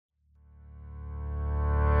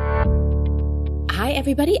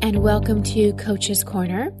everybody, and welcome to Coach's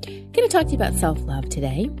Corner. I'm going to talk to you about self-love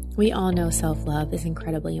today. We all know self-love is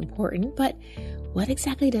incredibly important, but what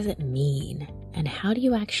exactly does it mean? And how do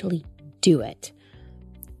you actually do it?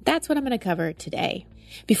 That's what I'm going to cover today.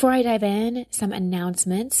 Before I dive in, some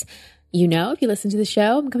announcements. You know, if you listen to the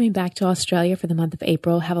show, I'm coming back to Australia for the month of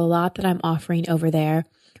April. Have a lot that I'm offering over there.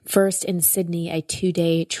 First, in Sydney, a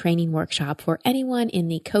 2-day training workshop for anyone in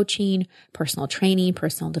the coaching, personal training,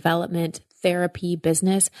 personal development, therapy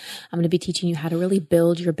business. I'm going to be teaching you how to really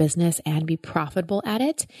build your business and be profitable at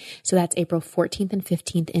it. So that's April 14th and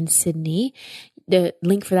 15th in Sydney. The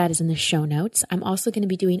link for that is in the show notes. I'm also going to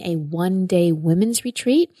be doing a 1-day women's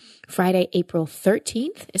retreat, Friday, April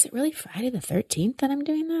 13th. Is it really Friday the 13th that I'm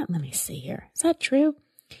doing that? Let me see here. Is that true?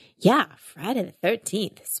 Yeah, Friday the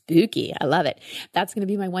 13th. Spooky. I love it. That's going to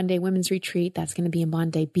be my 1-day women's retreat. That's going to be in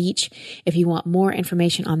Bondi Beach. If you want more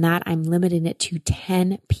information on that, I'm limiting it to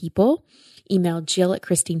 10 people. Email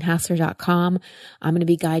Jill@ChristineHassler.com. I'm going to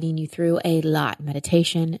be guiding you through a lot.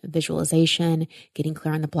 Meditation, visualization, getting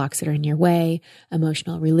clear on the blocks that are in your way,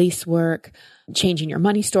 emotional release work, changing your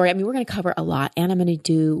money story. I mean, we're going to cover a lot. And I'm going to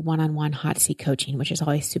do one-on-one hot seat coaching, which is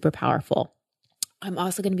always super powerful. I'm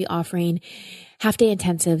also going to be offering half-day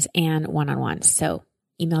intensives and one-on-ones. So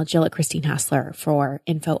email Jill@ChristineHassler for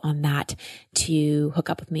info on that to hook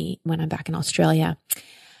up with me when I'm back in Australia.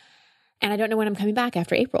 And I don't know when I'm coming back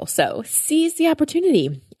after April, so seize the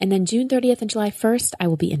opportunity. And then June 30th and July 1st, I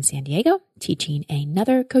will be in San Diego teaching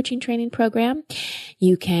another coaching training program.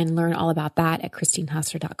 You can learn all about that at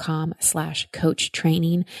ChristineHassler.com/coach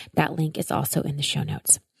training. That link is also in the show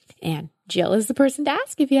notes. And Jill is the person to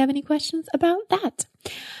ask if you have any questions about that.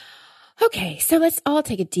 Okay, so let's all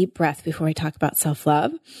take a deep breath before I talk about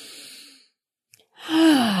self-love.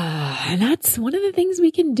 And that's one of the things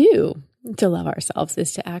we can do to love ourselves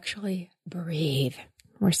is to actually breathe.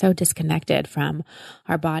 We're so disconnected from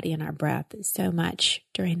our body and our breath so much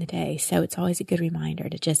during the day. So it's always a good reminder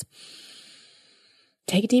to just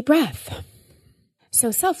take a deep breath.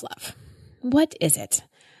 So self-love, what is it?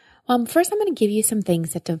 Well, first I'm going to give you some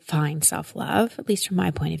things that define self-love, at least from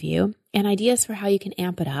my point of view, and ideas for how you can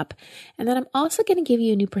amp it up. And then I'm also going to give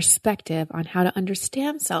you a new perspective on how to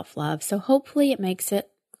understand self-love. So hopefully it makes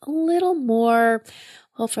it a little more,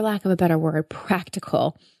 well, for lack of a better word,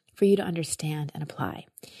 practical for you to understand and apply.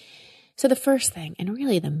 So the first thing, and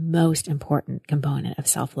really the most important component of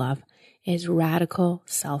self-love, is radical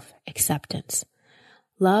self-acceptance.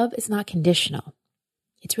 Love is not conditional.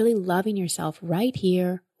 It's really loving yourself right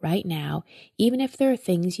here, right now. Even if there are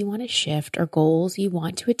things you want to shift or goals you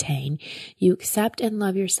want to attain, you accept and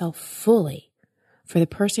love yourself fully for the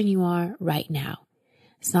person you are right now.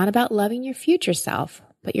 It's not about loving your future self,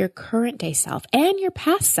 but your current day self and your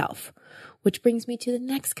past self, which brings me to the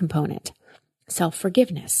next component,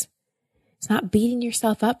 self-forgiveness. It's not beating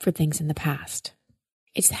yourself up for things in the past.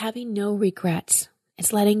 It's having no regrets.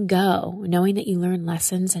 It's letting go, knowing that you learn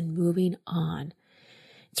lessons and moving on.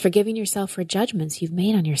 It's forgiving yourself for judgments you've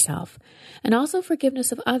made on yourself, and also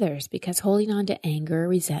forgiveness of others, because holding on to anger,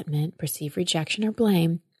 resentment, perceived rejection, or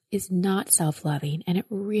blame is not self-loving, and it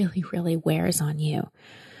really, really wears on you.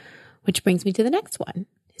 Which brings me to the next one,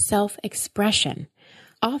 self-expression.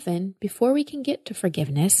 Often, before we can get to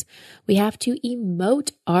forgiveness, we have to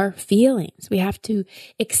emote our feelings. We have to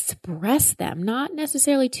express them, not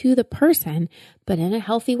necessarily to the person, but in a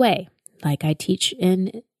healthy way, like I teach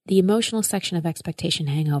in the emotional section of Expectation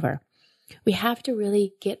Hangover. We have to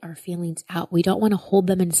really get our feelings out. We don't want to hold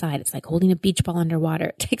them inside. It's like holding a beach ball underwater.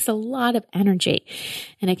 It takes a lot of energy,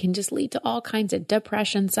 and it can just lead to all kinds of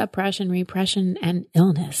depression, suppression, repression, and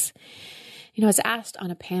illness. You know, I was asked on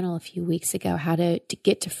a panel a few weeks ago how to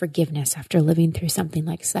get to forgiveness after living through something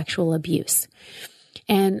like sexual abuse.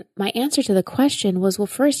 And my answer to the question was, well,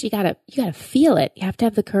 first you gotta feel it. You have to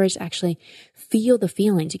have the courage to actually feel the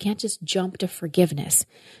feelings. You can't just jump to forgiveness.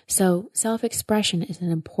 So self-expression is an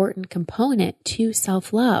important component to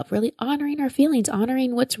self-love, really honoring our feelings,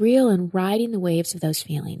 honoring what's real and riding the waves of those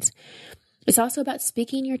feelings. It's also about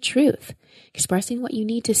speaking your truth, expressing what you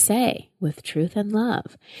need to say with truth and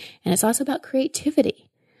love. And it's also about creativity.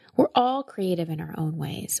 We're all creative in our own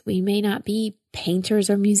ways. We may not be painters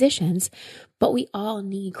or musicians, but we all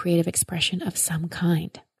need creative expression of some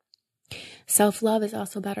kind. Self-love is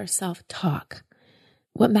also about our self-talk.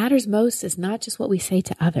 What matters most is not just what we say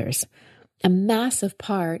to others. A massive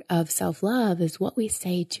part of self-love is what we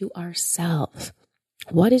say to ourselves.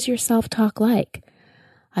 What is your self-talk like?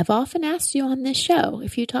 I've often asked you on this show,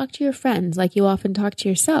 if you talk to your friends like you often talk to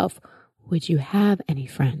yourself, would you have any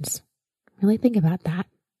friends? Really think about that.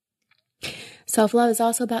 Self-love is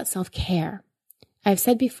also about self-care. I've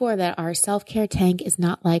said before that our self-care tank is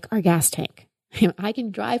not like our gas tank. I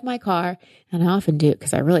can drive my car, and I often do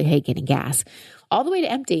because I really hate getting gas, all the way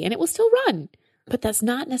to empty, and it will still run. But that's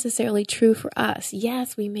not necessarily true for us.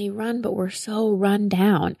 Yes, we may run, but we're so run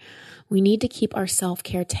down. We need to keep our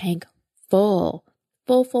self-care tank full.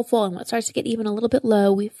 And when it starts to get even a little bit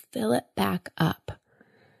low, we fill it back up.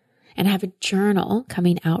 And I have a journal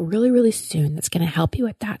coming out really, really soon that's going to help you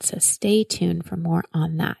with that. So stay tuned for more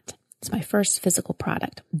on that. It's my first physical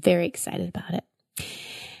product. I'm very excited about it.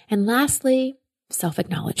 And lastly,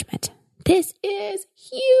 self-acknowledgement. This is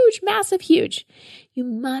huge, massive, huge. You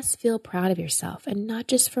must feel proud of yourself, and not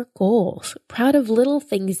just for goals. Proud of little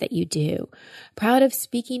things that you do. Proud of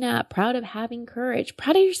speaking up. Proud of having courage.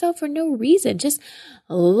 Proud of yourself for no reason. Just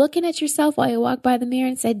looking at yourself while you walk by the mirror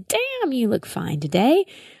and say, damn, you look fine today.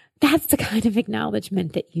 That's the kind of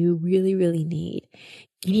acknowledgement that you really, really need.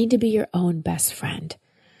 You need to be your own best friend.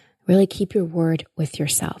 Really keep your word with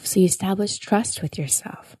yourself. So you establish trust with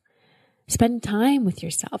yourself. Spend time with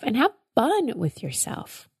yourself and have fun with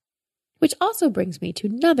yourself. Which also brings me to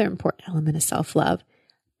another important element of self-love,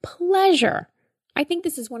 pleasure. I think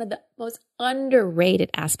this is one of the most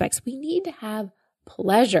underrated aspects. We need to have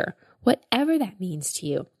pleasure, whatever that means to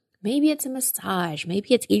you. Maybe it's a massage.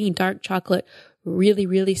 Maybe it's eating dark chocolate really,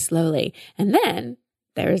 really slowly. And then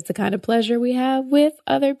there's the kind of pleasure we have with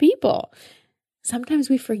other people. Sometimes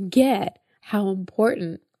we forget how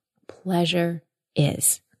important pleasure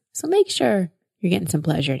is. So make sure you're getting some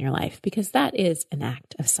pleasure in your life, because that is an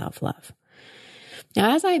act of self-love.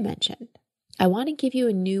 Now, as I mentioned, I want to give you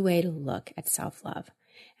a new way to look at self-love.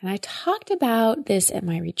 And I talked about this at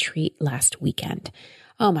my retreat last weekend.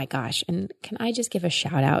 Oh my gosh. And can I just give a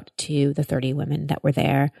shout out to the 30 women that were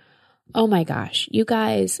there? Oh my gosh, you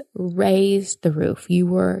guys raised the roof. You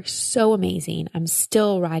were so amazing. I'm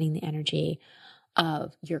still riding the energy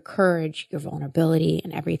of your courage, your vulnerability,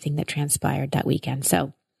 and everything that transpired that weekend.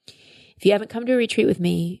 So if you haven't come to a retreat with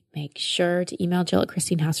me, make sure to email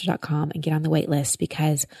Jill@ChristineHausser.com and get on the wait list,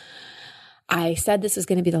 because I said this was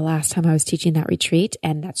going to be the last time I was teaching that retreat,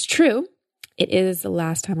 and that's true. It is the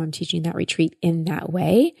last time I'm teaching that retreat in that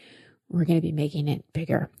way. We're going to be making it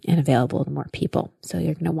bigger and available to more people. So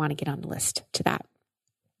you're going to want to get on the list to that.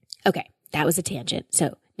 Okay, that was a tangent.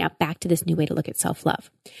 So now back to this new way to look at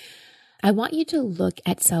self-love. I want you to look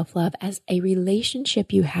at self-love as a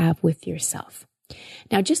relationship you have with yourself.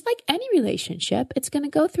 Now, just like any relationship, it's going to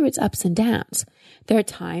go through its ups and downs. There are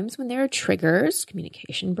times when there are triggers,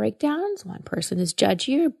 communication breakdowns, one person is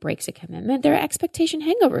judgy or breaks a commitment. There are expectation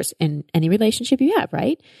hangovers in any relationship you have,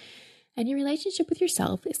 right? And your relationship with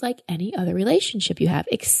yourself is like any other relationship you have,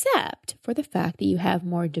 except for the fact that you have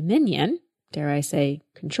more dominion, dare I say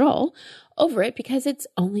control, over it, because it's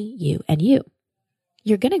only you and you.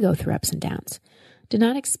 You're going to go through ups and downs. Do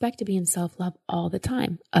not expect to be in self-love all the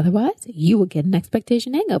time. Otherwise, you will get an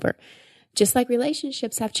expectation hangover. Just like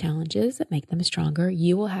relationships have challenges that make them stronger,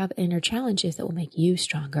 you will have inner challenges that will make you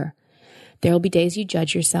stronger. There will be days you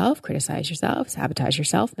judge yourself, criticize yourself, sabotage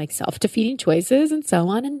yourself, make self-defeating choices, and so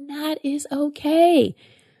on, and that is okay.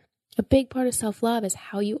 A big part of self-love is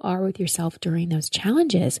how you are with yourself during those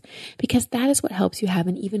challenges, because that is what helps you have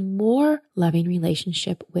an even more loving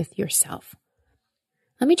relationship with yourself.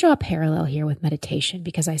 Let me draw a parallel here with meditation,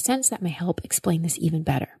 because I sense that may help explain this even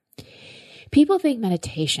better. People think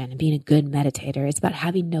meditation and being a good meditator is about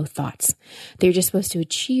having no thoughts. They're just supposed to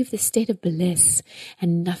achieve the state of bliss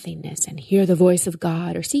and nothingness and hear the voice of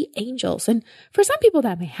God or see angels. And for some people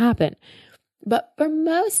that may happen. But for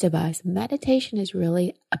most of us, meditation is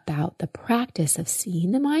really about the practice of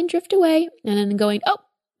seeing the mind drift away and then going, oh,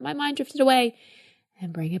 my mind drifted away,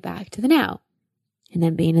 and bring it back to the now. And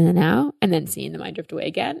then being in the now, and then seeing the mind drift away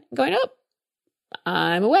again, going, oh,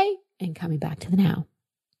 I'm away, and coming back to the now.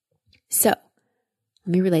 So let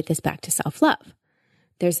me relate this back to self-love.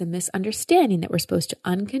 There's a misunderstanding that we're supposed to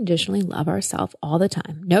unconditionally love ourselves all the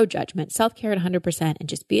time. No judgment, self-care at 100%, and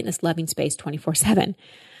just be in this loving space 24/7.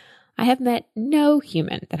 I have met no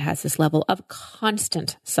human that has this level of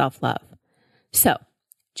constant self-love. So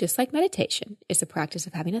just like meditation is the practice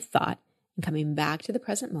of having a thought and coming back to the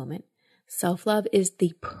present moment, self-love is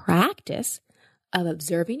the practice of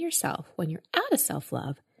observing yourself when you're out of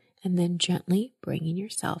self-love and then gently bringing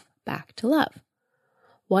yourself back to love.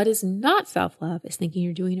 What is not self-love is thinking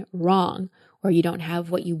you're doing it wrong, or you don't have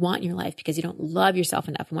what you want in your life because you don't love yourself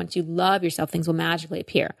enough. And once you love yourself, things will magically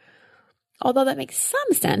appear. Although that makes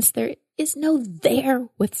some sense, there is no there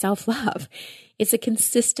with self-love. It's a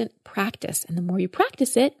consistent practice. And the more you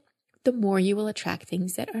practice it, the more you will attract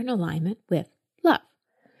things that are in alignment with love.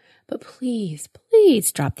 But please,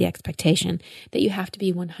 please drop the expectation that you have to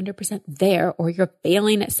be 100% there or you're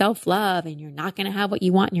failing at self-love and you're not going to have what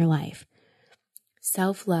you want in your life.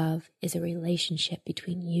 Self-love is a relationship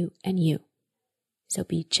between you and you. So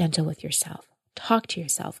be gentle with yourself. Talk to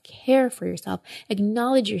yourself, care for yourself,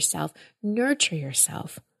 acknowledge yourself, nurture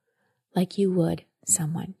yourself like you would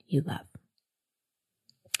someone you love.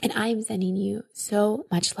 And I am sending you so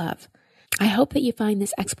much love. I hope that you find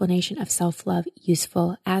this explanation of self-love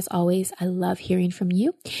useful. As always, I love hearing from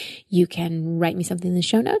you. You can write me something in the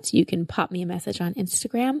show notes. You can pop me a message on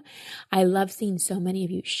Instagram. I love seeing so many of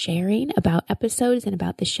you sharing about episodes and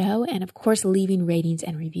about the show. And of course, leaving ratings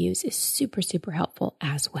and reviews is super, super helpful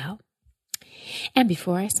as well. And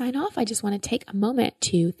before I sign off, I just want to take a moment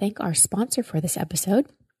to thank our sponsor for this episode,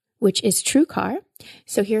 which is TrueCar.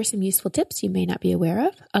 So here are some useful tips you may not be aware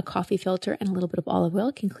of. A coffee filter and a little bit of olive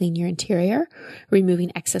oil can clean your interior.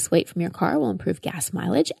 Removing excess weight from your car will improve gas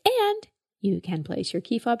mileage, and you can place your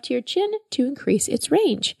key fob to your chin to increase its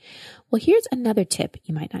range. Well, here's another tip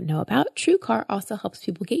you might not know about. TrueCar also helps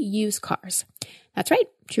people get used cars. That's right.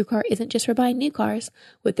 TrueCar isn't just for buying new cars.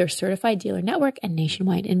 With their certified dealer network and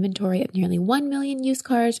nationwide inventory of nearly 1 million used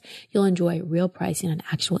cars, you'll enjoy real pricing on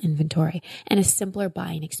actual inventory and a simpler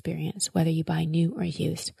buying experience, whether you buy new or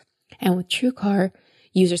used. And with TrueCar,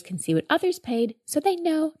 users can see what others paid, so they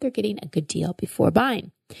know they're getting a good deal before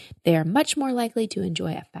buying. They are much more likely to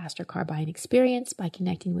enjoy a faster car buying experience by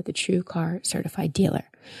connecting with a TrueCar certified dealer.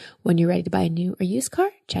 When you're ready to buy a new or used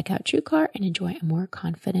car, check out TrueCar and enjoy a more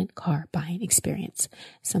confident car buying experience.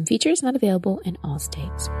 Some features not available in all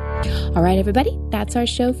states. All right, everybody, that's our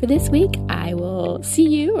show for this week. I will see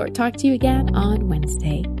you or talk to you again on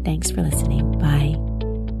Wednesday. Thanks for listening. Bye.